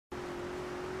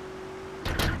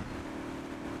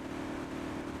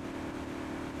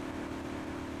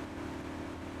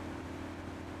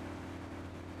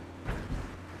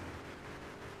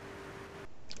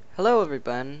Hello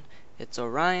everyone, it's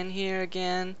Orion here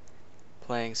again,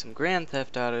 playing some Grand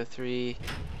Theft Auto 3.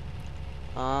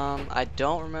 I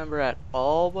don't remember at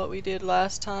all what we did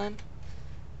last time,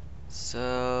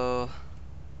 so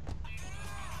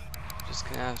just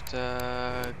gonna have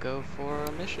to go for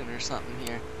a mission or something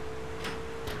here.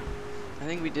 I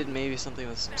think we did maybe something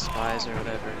with some spies or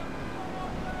whatever,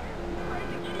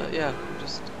 but yeah,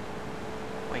 just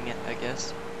wing it, I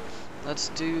guess. Let's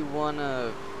do one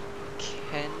of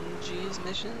Kenji's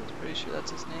missions, pretty sure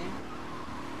that's his name.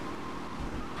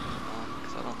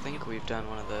 Because I don't think we've done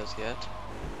one of those yet.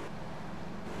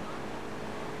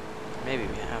 Maybe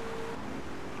we have.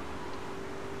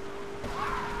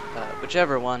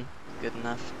 Whichever one, good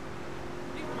enough.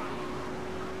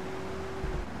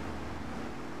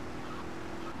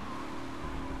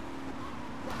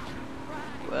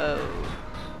 Whoa.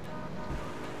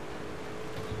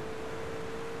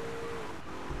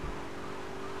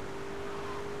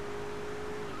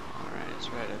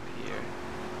 Right up here.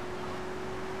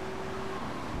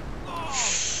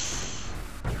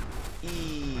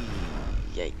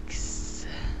 Yikes.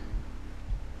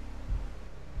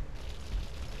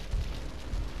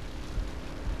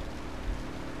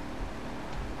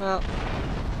 Well,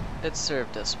 it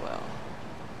served us well.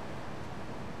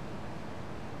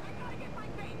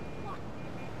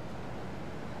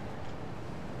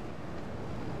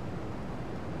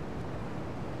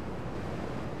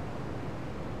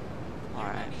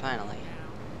 Alright, finally.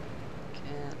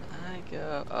 Can I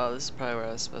go? Oh, this is probably where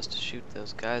I was supposed to shoot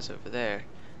those guys over there.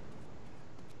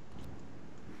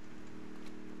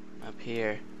 Up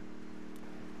here.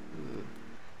 Ooh.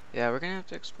 Yeah, we're gonna have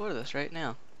to explore this right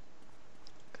now,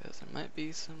 because there might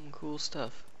be some cool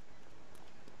stuff.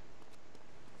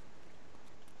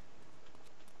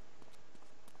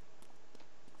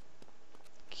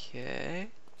 Okay.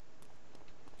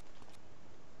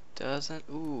 Doesn't.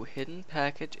 Ooh, hidden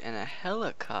package and a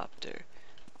helicopter.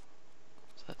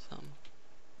 Is that something?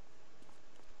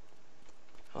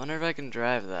 I wonder if I can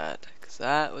drive that, because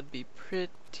that would be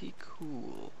pretty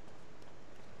cool.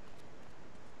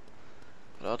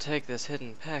 But I'll take this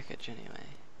hidden package anyway.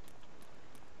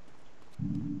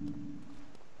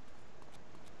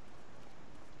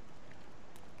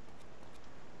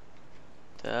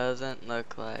 Doesn't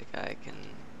look like I can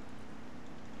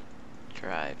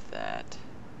drive that.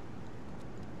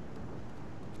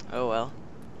 Oh well.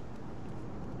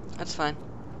 That's fine.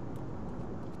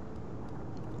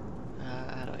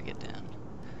 How do I get down?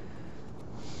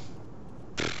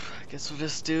 I guess we'll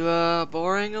just do a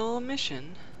boring old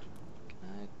mission. Can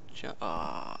I jump?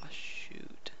 Aw,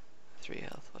 shoot. 3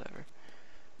 health, whatever.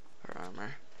 Or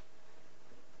armor.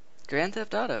 Grand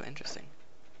Theft Auto, interesting.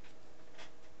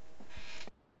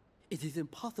 It is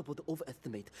impossible to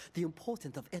overestimate the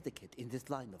importance of etiquette in this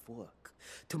line of work.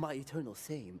 To my eternal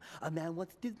shame, a man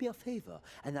once did me a favor,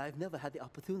 and I've never had the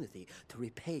opportunity to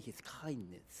repay his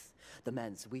kindness. The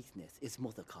man's weakness is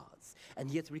motor cars, and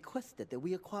he has requested that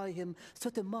we acquire him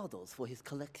certain models for his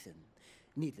collection.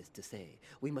 Needless to say,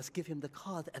 we must give him the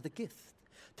cars as a gift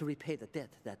to repay the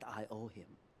debt that I owe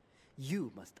him.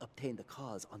 You must obtain the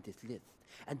cars on this list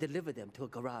and deliver them to a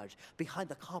garage behind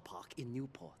the car park in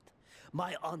Newport.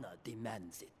 My honor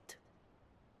demands it.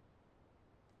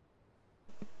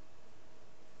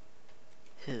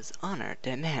 His honor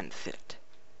demands it.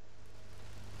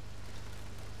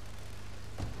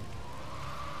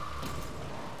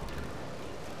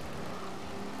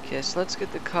 Okay, so let's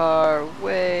get the car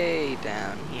way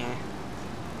down here.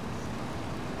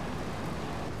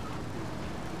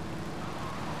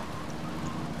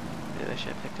 I wish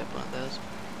I picked up one of those.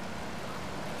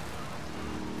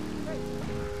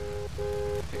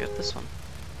 Pick up this one.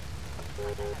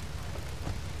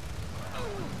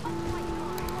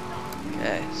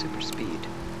 Okay, super speed.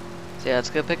 So yeah, let's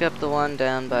go pick up the one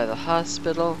down by the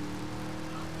hospital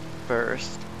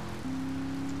first.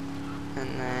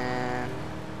 And then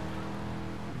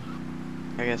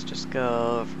I guess just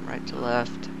go from right to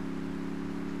left.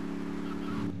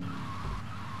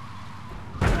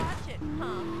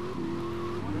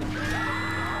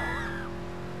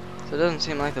 So it doesn't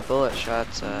seem like the bullet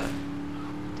shots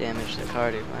damage the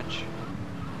car too much,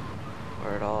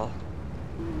 or at all.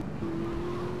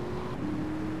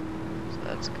 So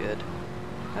that's good.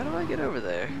 How do I get over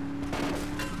there?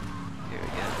 Here we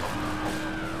go.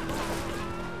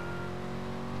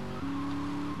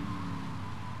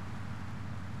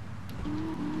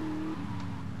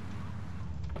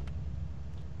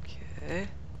 Okay.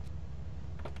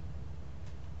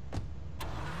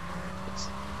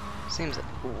 Seems like,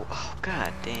 ooh, oh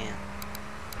god damn.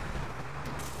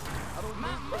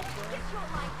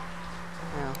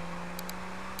 Well,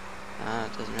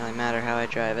 It doesn't really matter how I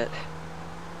drive it.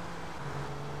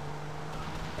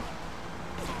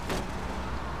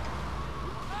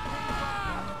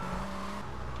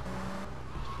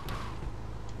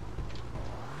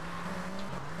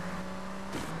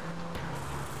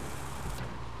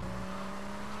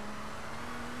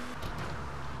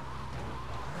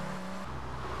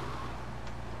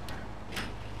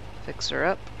 Fix her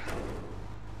up.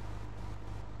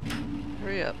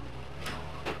 Hurry up.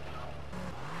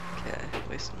 Okay,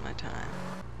 wasting my time.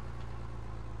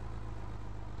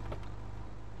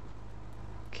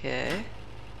 Okay.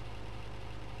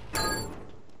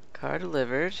 Car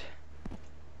delivered.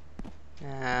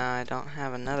 Now I don't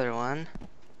have another one,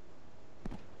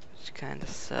 which kinda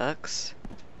sucks.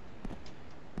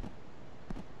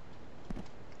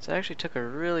 So it actually took a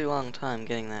really long time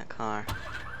getting that car. Oh,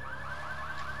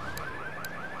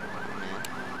 man.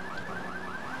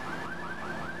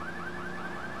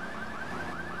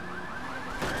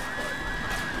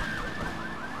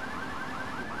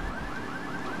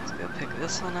 Let's go pick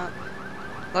this one up.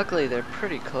 Luckily they're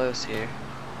pretty close here.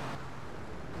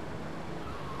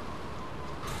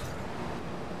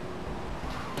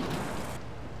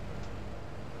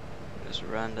 Just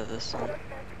run to this one.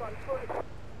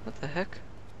 What the heck?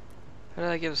 How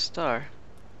did I get a star?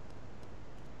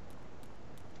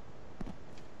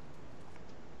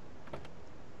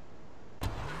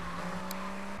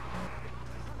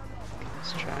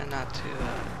 Let's try not to,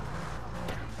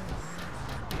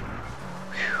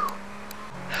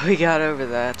 Whew. We got over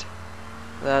that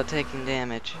without taking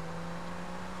damage.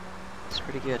 It's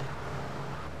pretty good.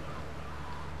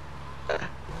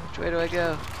 Which way do I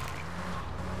go?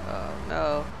 Oh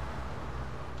no.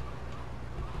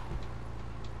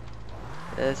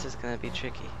 This is gonna be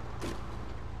tricky.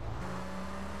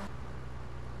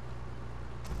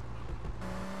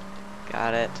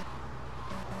 Got it.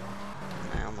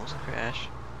 I almost crashed.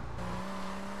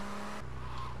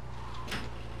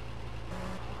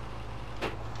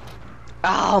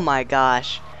 Oh my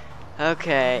gosh.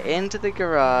 Okay, into the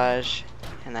garage,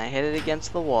 and I hit it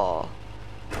against the wall.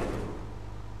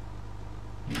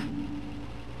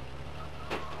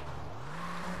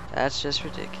 That's just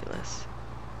ridiculous.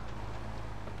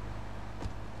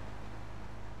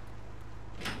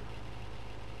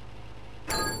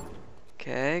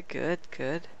 Okay, good,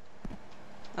 good.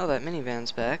 Oh, that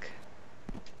minivan's back.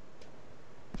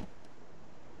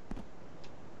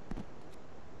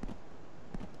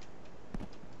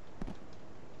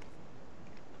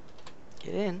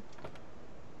 Get in.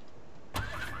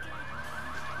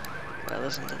 Gotta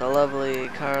listen to the lovely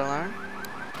car alarm.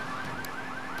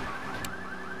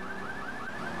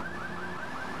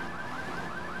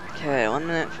 Okay, 1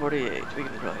 minute 48. We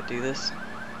can probably do this.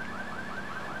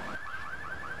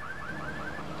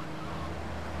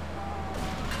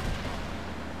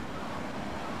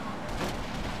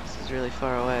 This is really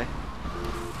far away.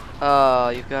 Oh,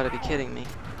 you've got to be kidding me.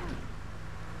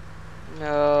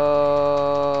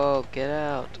 No, get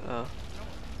out. Oh,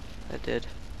 I did.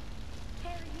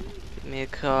 Give me a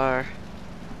car.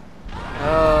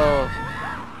 No.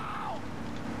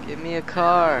 Give me a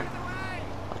car.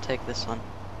 I'll take this one.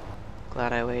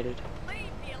 Glad I waited.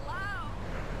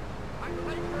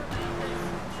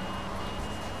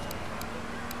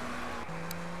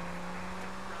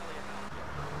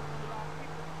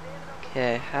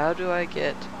 Okay, how do I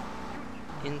get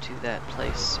into that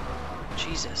place?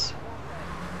 Jesus.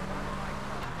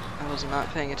 I was not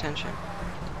paying attention.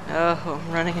 Oh,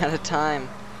 I'm running out of time.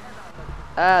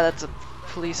 Ah, that's a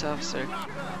police officer.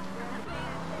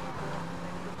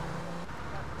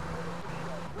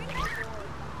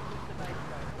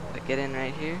 I get in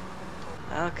right here?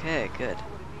 Okay, good.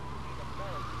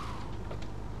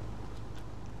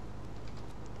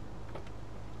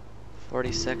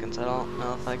 "40 seconds, I don't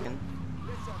know if I can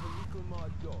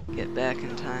get back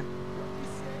in time."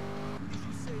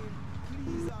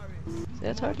 See,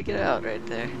 that's hard to get out right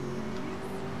there.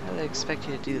 How do they expect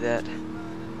you to do that?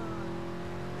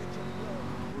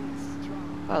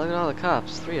 Wow, look at all the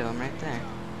cops. 3 of them right there.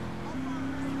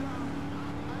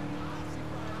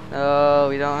 No,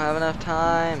 we don't have enough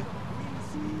time.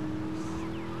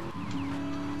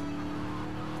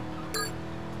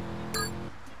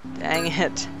 Dang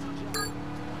it.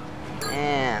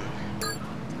 Man.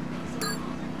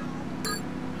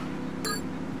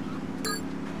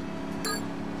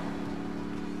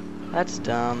 That's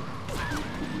dumb.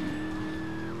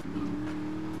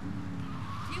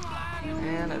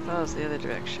 And I thought it was the other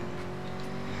direction.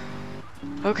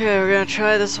 Okay, we're gonna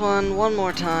try this one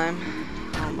more time.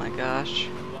 Oh my gosh.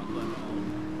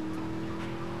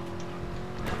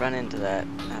 I run into that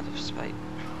out of spite.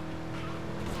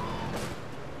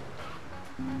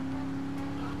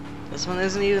 This one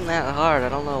isn't even that hard. I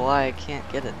don't know why I can't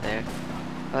get it there.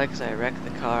 Probably because I wrecked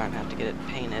the car and have to get it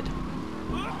painted.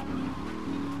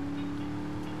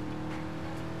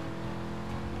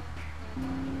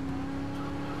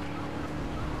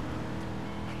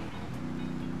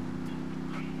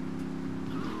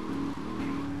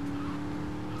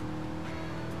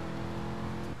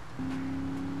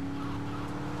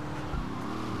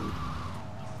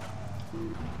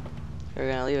 We're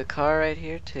gonna leave a car right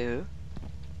here too.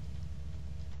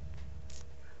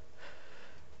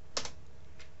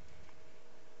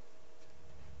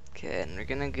 Okay, and we're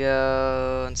gonna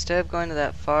go, instead of going to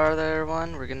that farther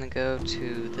one, we're gonna go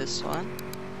to this one.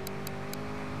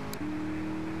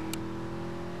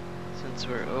 Since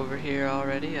we're over here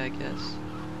already, I guess.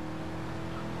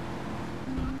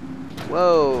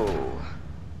 Whoa!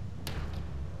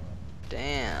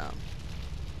 Damn.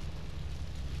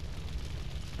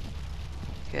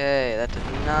 Okay, that did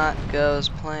not go as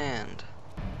planned.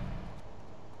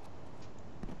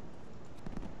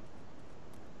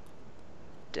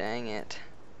 Dang it.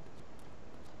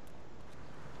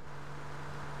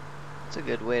 It's a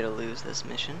good way to lose this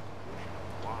mission.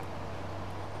 Come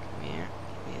here,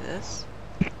 give me this.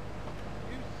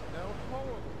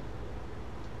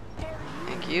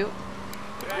 Thank you.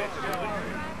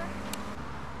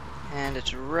 And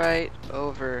it's right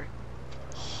over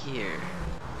here.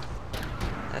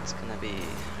 That's gonna be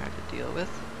hard to deal with.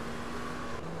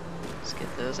 Let's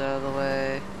get those out of the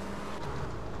way.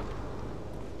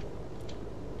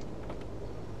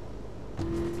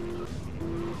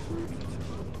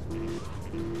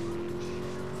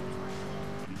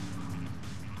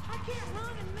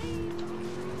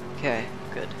 Okay,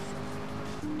 good.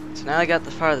 So now I got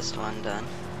the farthest one done.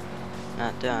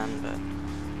 Not done,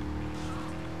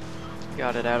 but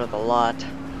got it out of the lot.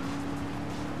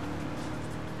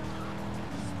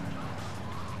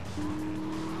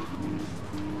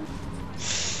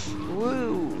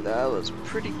 Woo, that was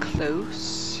pretty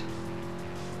close.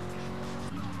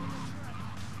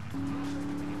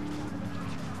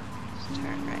 Let's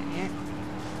turn right here.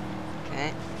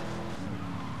 Okay.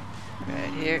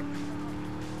 Right here.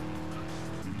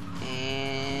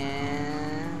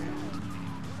 And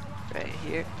right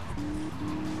here.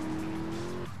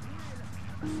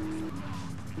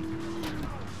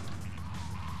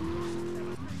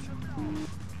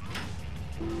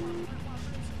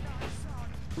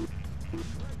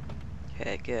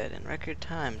 Okay, good. In record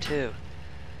time, too.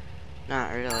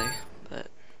 Not really, but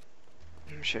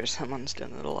I'm sure someone's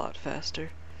done it a lot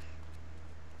faster.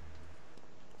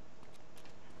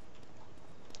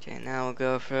 Okay, now we'll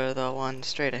go for the one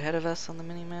straight ahead of us on the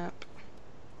minimap.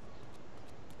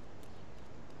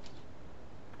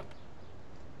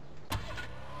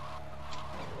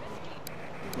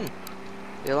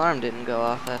 The alarm didn't go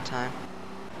off that time.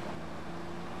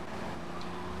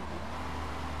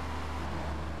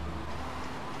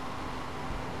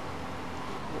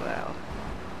 Wow.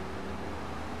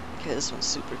 Okay, this one's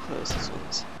super close. This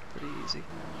one's pretty easy.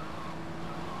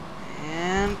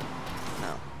 And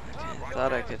no. Okay,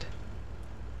 thought I could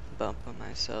bump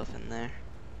myself in there.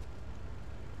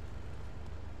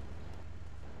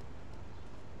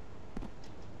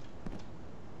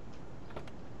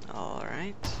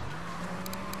 Alright.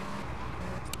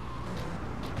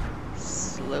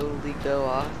 Slowly go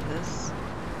off this.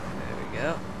 There we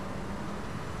go.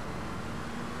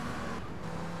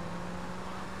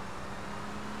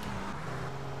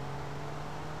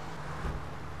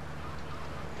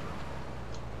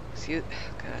 Excuse,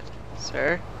 God,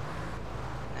 sir.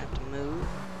 I have to move.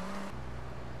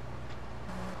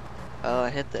 Oh, I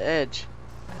hit the edge.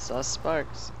 I saw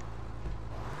sparks.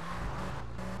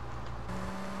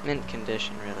 Mint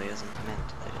condition really isn't mint.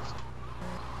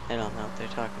 I don't know what they're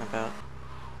talking about.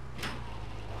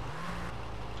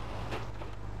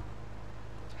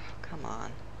 Oh, come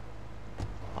on.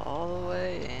 All the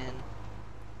way in.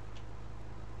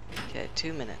 Okay,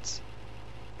 2 minutes.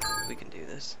 We can do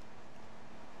this.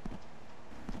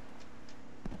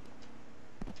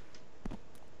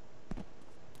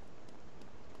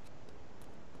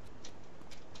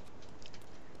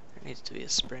 There needs to be a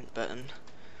sprint button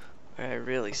where I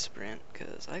really sprint,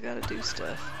 because I gotta do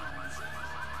stuff.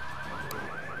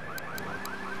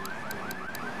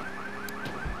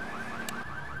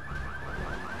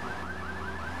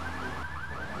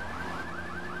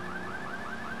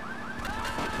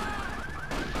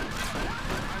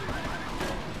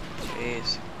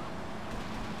 Jeez.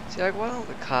 See, like, why don't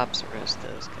the cops arrest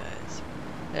those guys?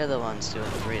 They're the ones doing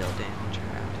the real damage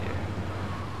around here.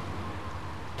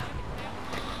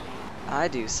 I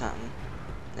do something.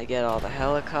 They get all the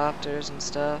helicopters and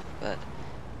stuff, but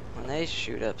when they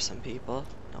shoot up some people,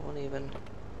 no one even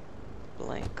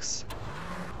blanks.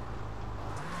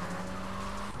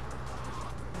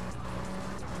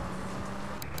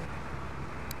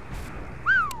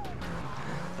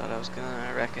 Thought I was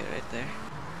gonna wreck it right there.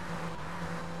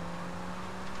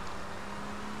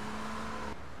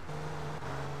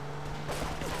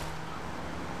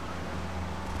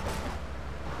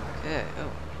 Okay,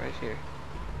 oh, right here.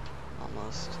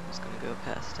 Almost. I was gonna go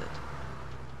past it.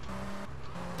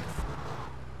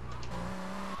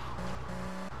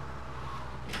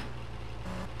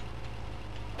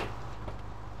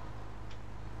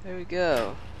 There we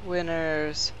go.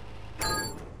 Winners.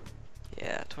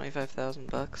 Yeah, 25,000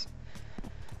 bucks.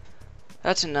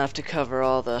 That's enough to cover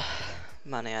all the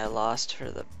money I lost for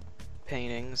the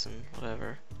paintings and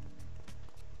whatever.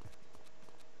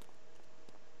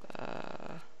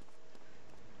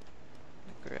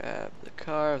 Grab the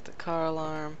car with the car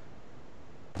alarm.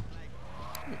 And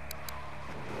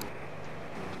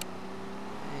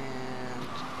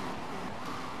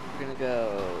we're gonna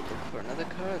go look for another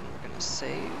car, and we're gonna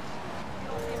save.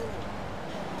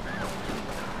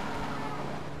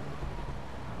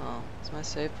 Oh, is my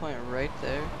save point right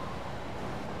there?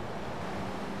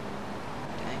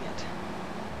 Dang it.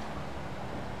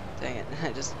 Dang it,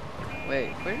 I just...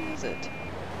 Wait, where is it?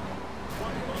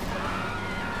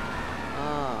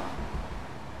 Oh.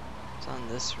 It's on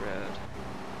this road.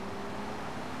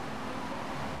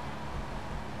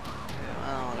 Okay,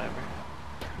 well, whatever.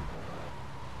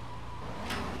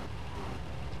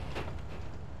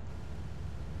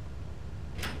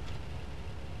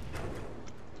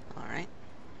 Alright.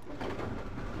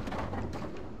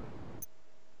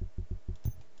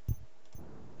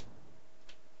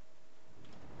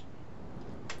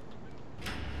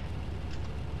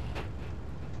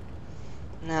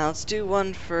 Now let's do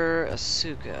one for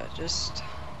Asuka, just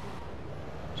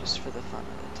for the fun of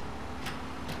it.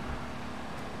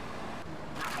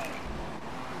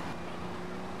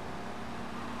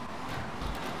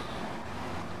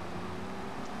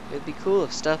 It'd be cool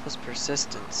if stuff was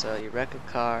persistent, so you wreck a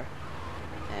car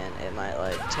and it might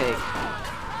like take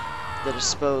the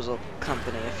disposal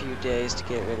company a few days to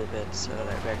get rid of it, so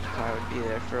that wrecked car would be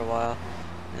there for a while.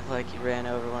 And if like you ran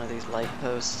over one of these light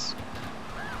posts,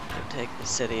 it would take the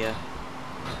city a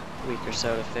week or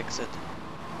so to fix it.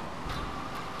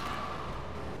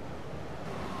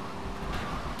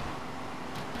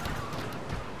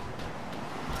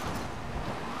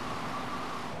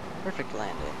 Perfect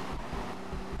landing.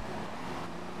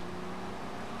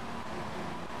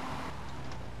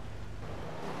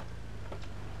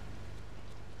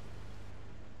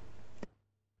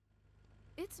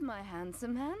 It's my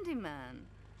handsome handyman.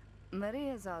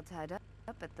 Maria's all tied up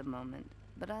at the moment,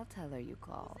 but I'll tell her you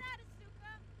called. Who's that,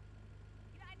 Asuka?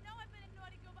 You know, I know I've been a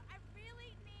naughty girl, but I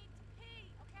really need to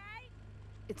pee, okay?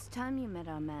 It's time you met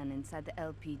our man inside the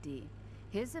LPD.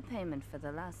 Here's a payment for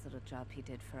the last little job he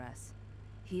did for us.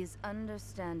 He is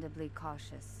understandably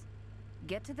cautious.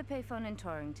 Get to the payphone in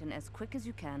Torrington as quick as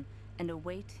you can and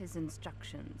await his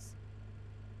instructions.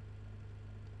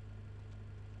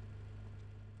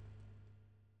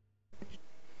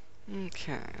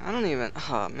 Okay, I don't even...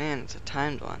 Oh man, it's a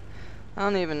timed one. I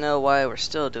don't even know why we're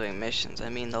still doing missions. I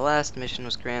mean, the last mission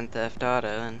was Grand Theft Auto,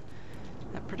 and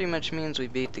that pretty much means we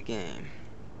beat the game.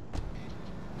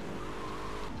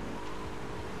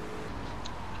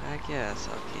 I guess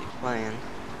I'll keep playing.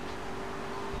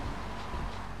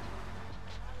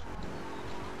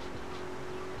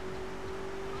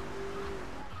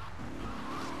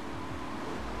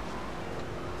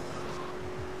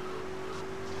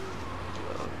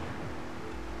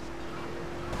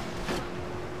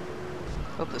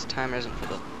 Hope this timer isn't for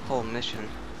the whole mission.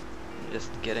 I'm just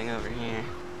getting over here.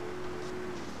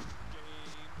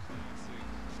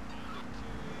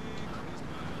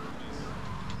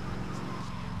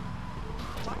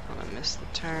 Don't want to miss the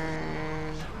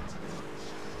turn.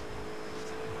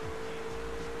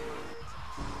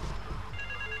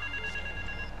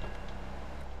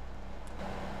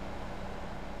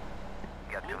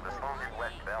 Get to the slowly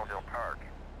West Belleville Park.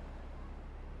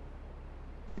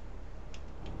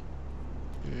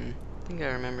 I think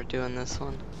I remember doing this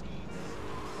one.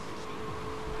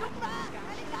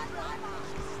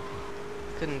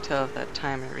 Couldn't tell if that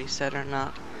timer reset or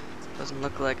not. Doesn't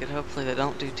look like it. Hopefully they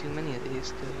don't do too many of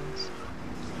these, because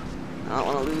I don't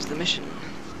want to lose the mission.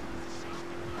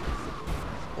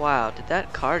 Wow, did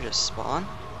that car just spawn?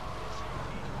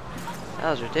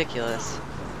 That was ridiculous.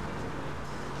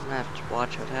 I'm gonna have to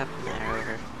watch what happened there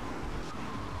over.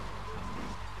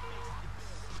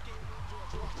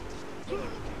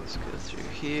 Let's go through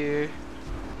here.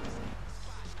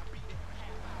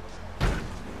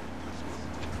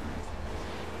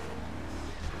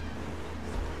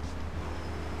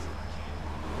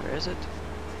 is it?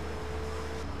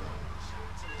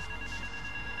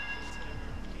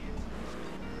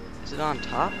 Is it on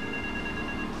top?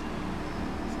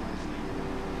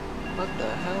 What the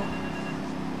hell?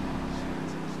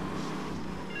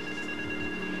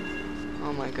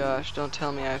 Oh my gosh, don't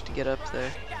tell me I have to get up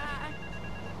there.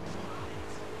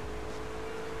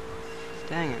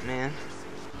 Dang it, man.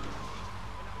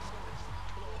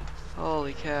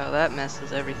 Holy cow, that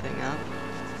messes everything up.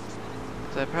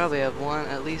 'Cause I probably have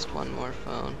at least one more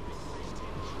phone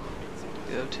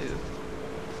to go to.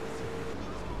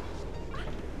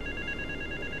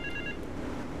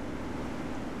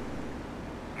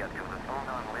 Get to the phone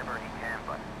on Liberty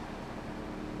Campus.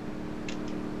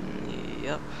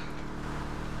 Yep.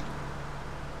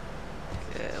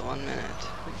 Okay, 1 minute.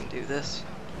 We can do this.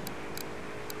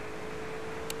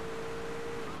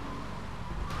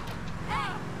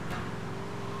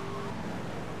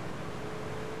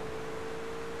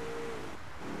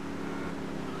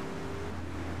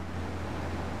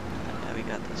 Yeah, we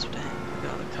got this. Dang, we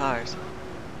got all the cars.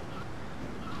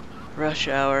 Rush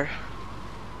hour.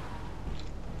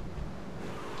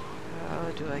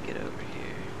 How do I get over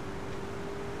here?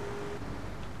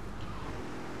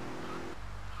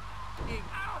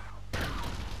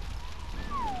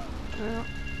 Well,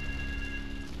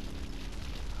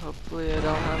 hopefully I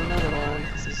don't have another one,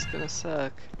 because this is gonna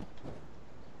suck.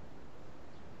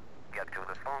 Get to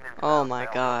the phone in Oh South my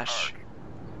Belleville gosh. Park.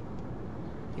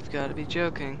 You've got to be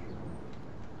joking.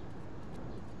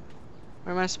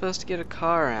 Where am I supposed to get a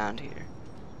car around here?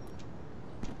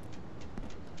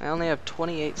 I only have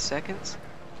 28 seconds?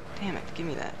 Damn it, give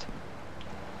me that.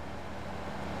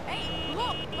 Hey,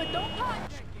 look, but don't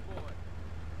touch.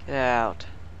 Get out.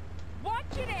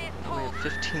 Watch it, I only asshole.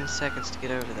 have 15 seconds to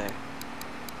get over there.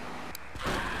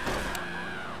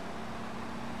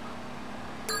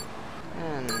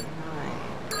 10, 9,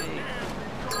 8,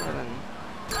 7,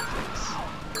 6,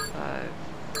 5,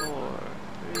 4,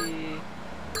 3,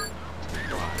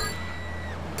 2, 1.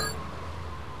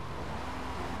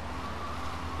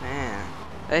 Man,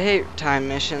 I hate time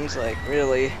missions, like,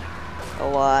 really, a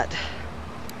lot.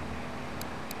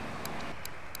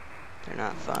 They're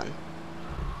not fun.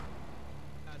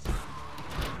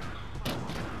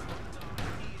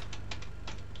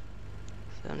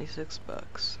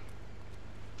 $76.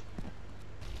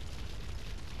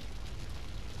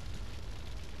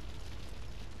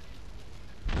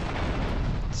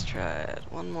 Let's try it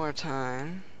one more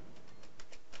time.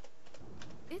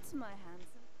 It's my handsome.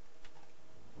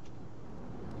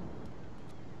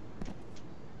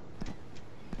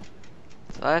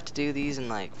 So I have to do these in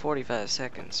like 45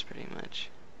 seconds, pretty much.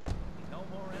 No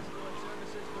more escort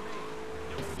services for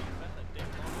me.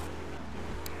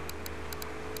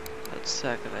 That'd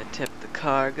suck if I tipped the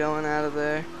car going out of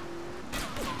there.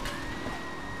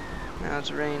 Now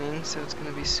it's raining, so it's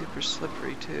gonna be super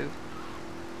slippery too.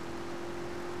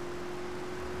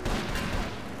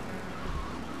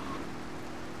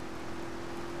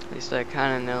 At least I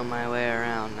kind of know my way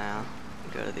around now.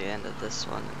 Go to the end of this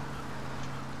one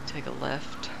and take a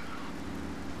left.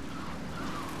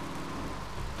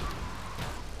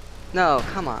 No,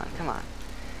 come on, come on.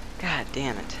 God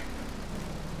damn it.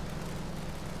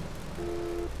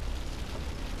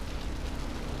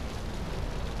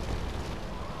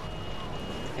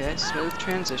 Okay, smooth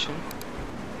transition.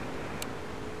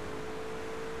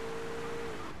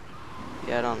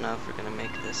 Yeah, I don't know if we're gonna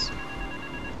make this.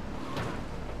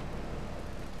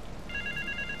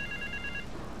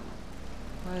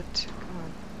 What? Come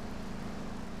on.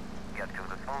 Get to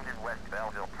the phone in West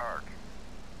Belleville Park.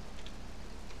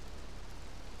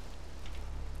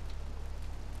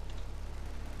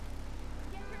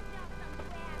 Get yourself some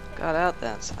gas. Got out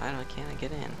that side, why can't I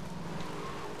get in?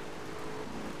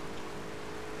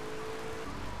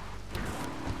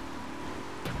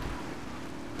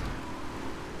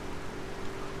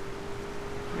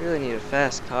 I really need a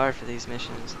fast car for these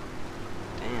missions.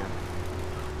 Damn.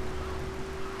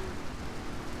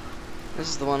 This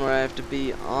is the one where I have to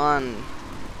be on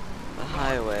the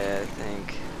highway, I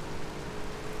think.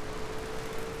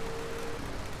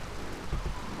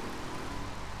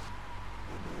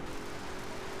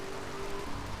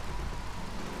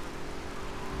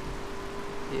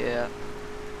 Yeah.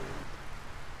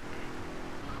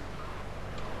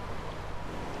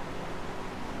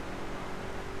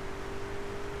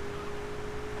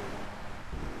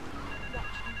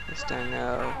 At least I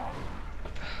know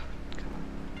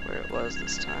where it was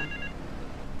this time.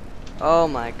 Oh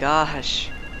my gosh.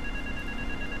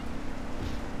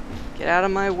 Get out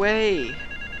of my way.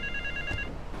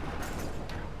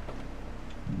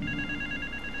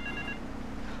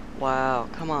 Wow,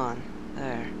 come on.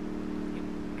 There.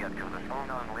 Get to the phone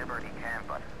on Liberty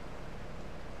campus.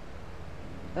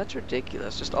 That's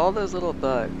ridiculous. Just all those little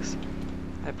bugs.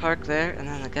 I park there, and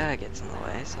then the guy gets in the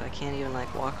way, so I can't even,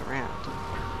 like, walk around.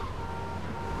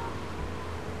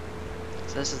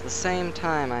 So this is the same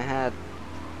time I had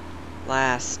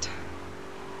last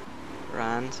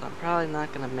run, so I'm probably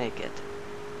not gonna make it.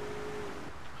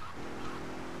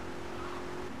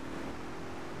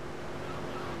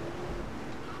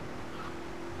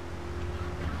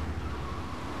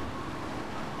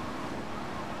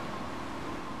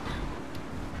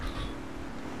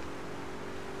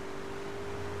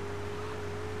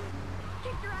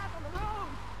 Keep your ass on the road!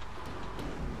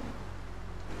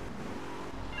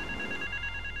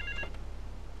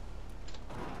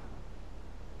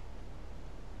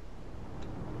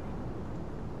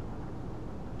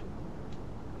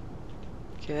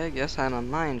 Okay, I guess I'm a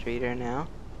mind reader now.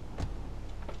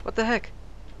 What the heck?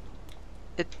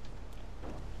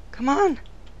 Come on!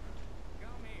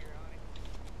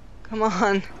 Come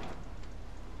on!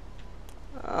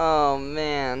 Oh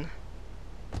man.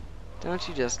 Don't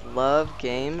you just love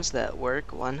games that work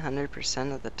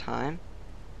 100% of the time?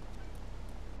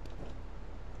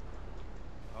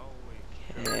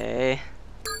 Okay.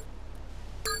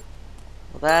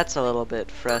 Well, that's a little bit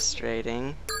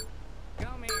frustrating.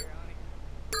 Come here,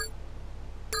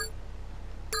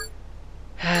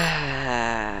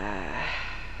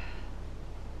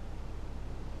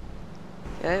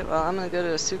 Okay, well, I'm gonna go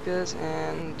to Asuka's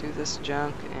and do this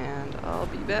junk, and I'll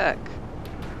be back.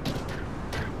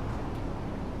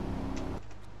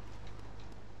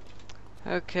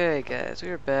 Okay, guys,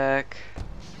 we're back.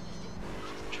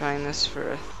 Trying this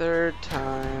for a third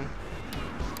time.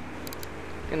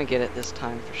 Gonna get it this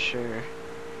time for sure.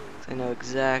 'Cause I know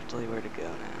exactly where to go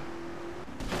now.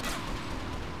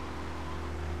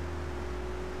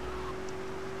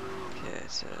 Okay,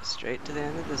 so straight to the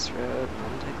end of this road,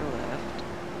 then take a left.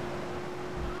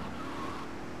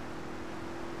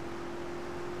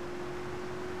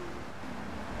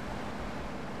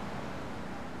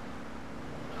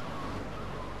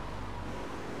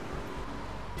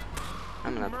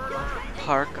 I'm gonna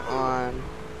park on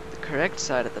the correct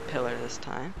side of the pillar this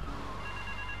time.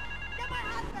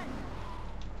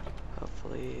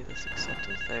 Hopefully this accepts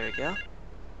us. There we go.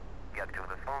 Get to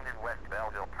the phone in West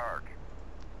Belleville Park.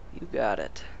 You got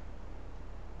it.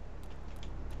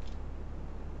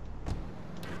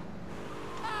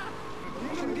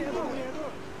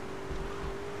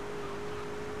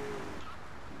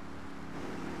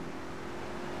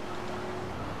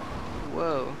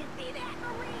 Whoa. See that,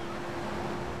 Marine?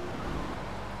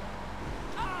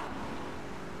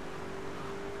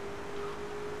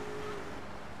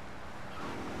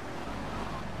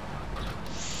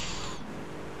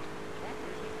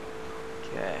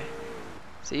 Okay.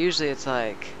 So usually it's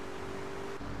like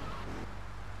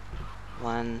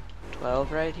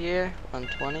 112 right here,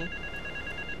 120.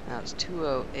 Now it's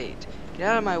 208. Get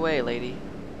out of my way, lady.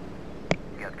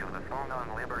 Get to the phone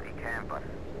on Liberty campus.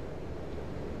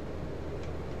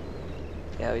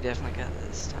 Yeah, we definitely got it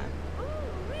this time.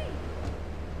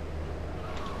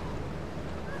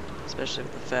 Especially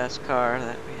with the fast car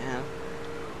that we have.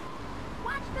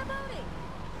 Watch the booty!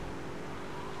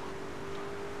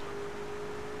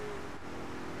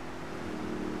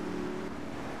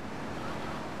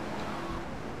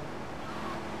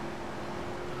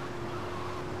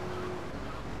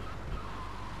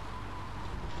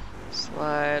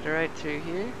 Slide right through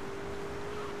here.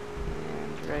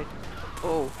 And right.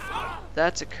 Oh,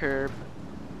 that's a curb.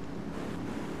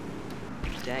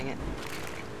 Dang it.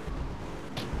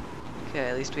 Okay,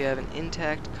 at least we have an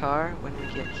intact car when we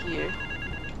get here.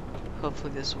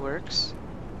 Hopefully this works.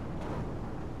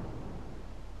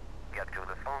 Get to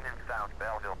the phone in South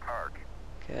Belleville Park.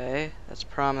 Okay, that's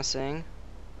promising.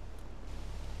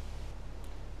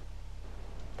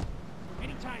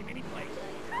 anytime, any place.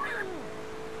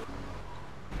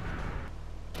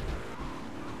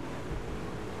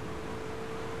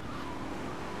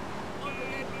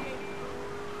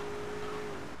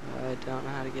 I don't know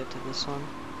how to get to this one,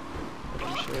 but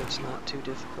I'm sure it's not too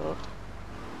difficult.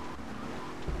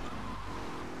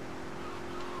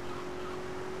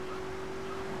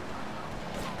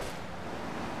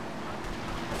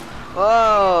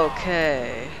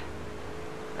 Okay.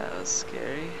 That was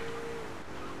scary.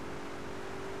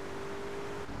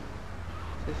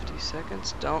 50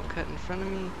 seconds. Don't cut in front of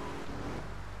me.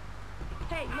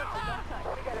 Hey, look,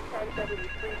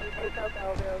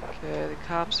 Okay, the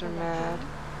cops are mad.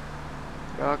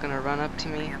 They're all gonna run up to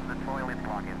me. In the toilet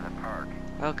block in the park.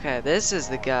 Okay, this is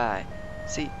the guy.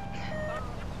 See,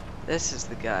 this is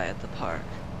the guy at the park.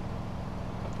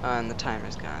 Oh, and the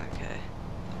timer's gone, okay.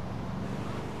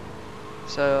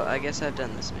 So I guess I've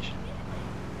done this mission.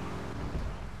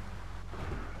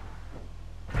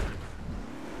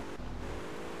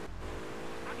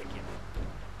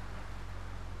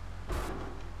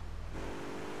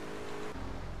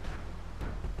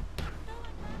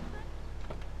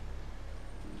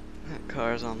 That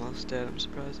car's almost dead. I'm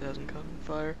surprised it hasn't caught on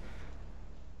fire.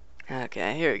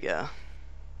 Okay, here we go.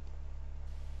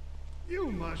 You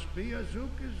must be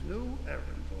Azuka's new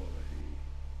errand boy.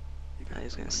 You got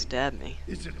He's the gonna money. stab me.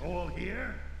 Is it all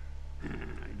here? I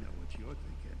know what you're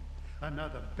thinking.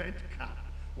 Another bent cop.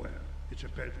 Well, it's a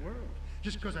bent world.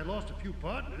 Just because I lost a few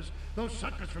partners, those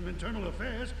suckers from Internal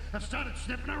Affairs have started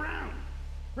sniffing around.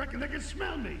 Reckon they can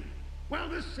smell me. Well,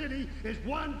 this city is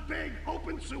one big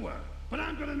open sewer. But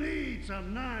I'm gonna need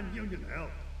some non-union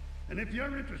help. And if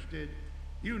you're interested,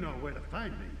 you know where to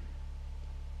find me.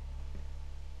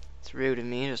 It's rude of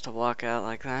me just to walk out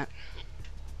like that.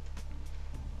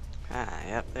 Ah,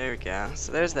 yep, there we go.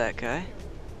 So there's that guy.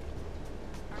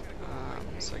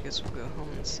 So I guess we'll go home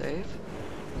and save.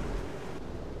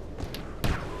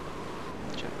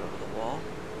 Jump over the wall.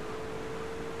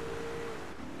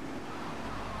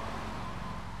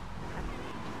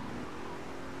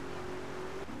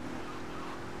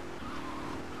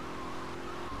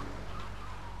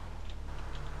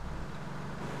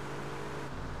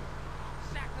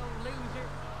 Sacco loser.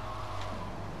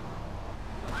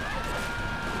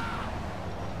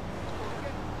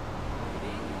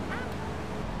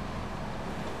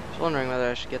 I was wondering whether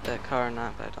I should get that car or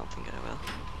not, but I don't think I will.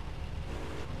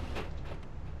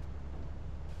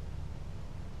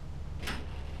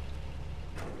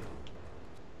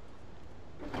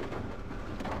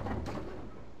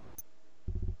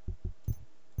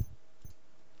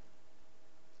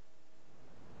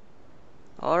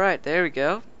 Alright, there we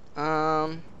go.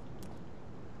 That'll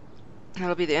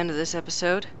be the end of this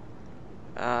episode.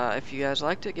 If you guys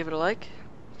liked it, give it a like.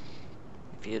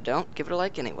 If you don't, give it a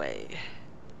like anyway.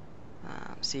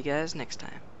 See you guys next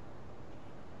time.